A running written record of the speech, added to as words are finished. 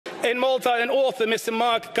In Malta, an author, Mr.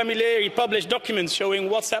 Mark Camilleri, published documents showing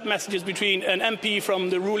WhatsApp messages between an MP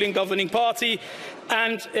from the ruling governing party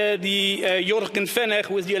and Jorgen Fenech,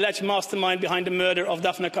 who is the alleged mastermind behind the murder of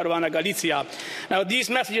Daphne Caruana Galizia. Now, these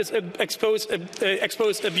messages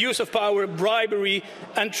expose abuse of power, bribery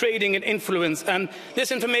and trading in influence. And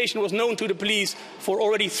this information was known to the police for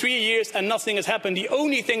already 3 years and nothing has happened. The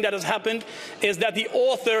only thing that has happened is that the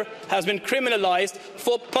author has been criminalized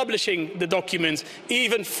for publishing the documents,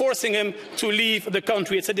 even forcing him to leave the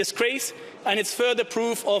country. It's a disgrace, and it's further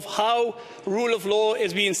proof of how rule of law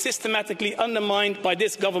is being systematically undermined by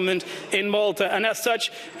this government in Malta. And as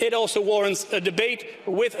such, it also warrants a debate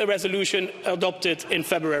with a resolution adopted in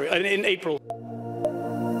April.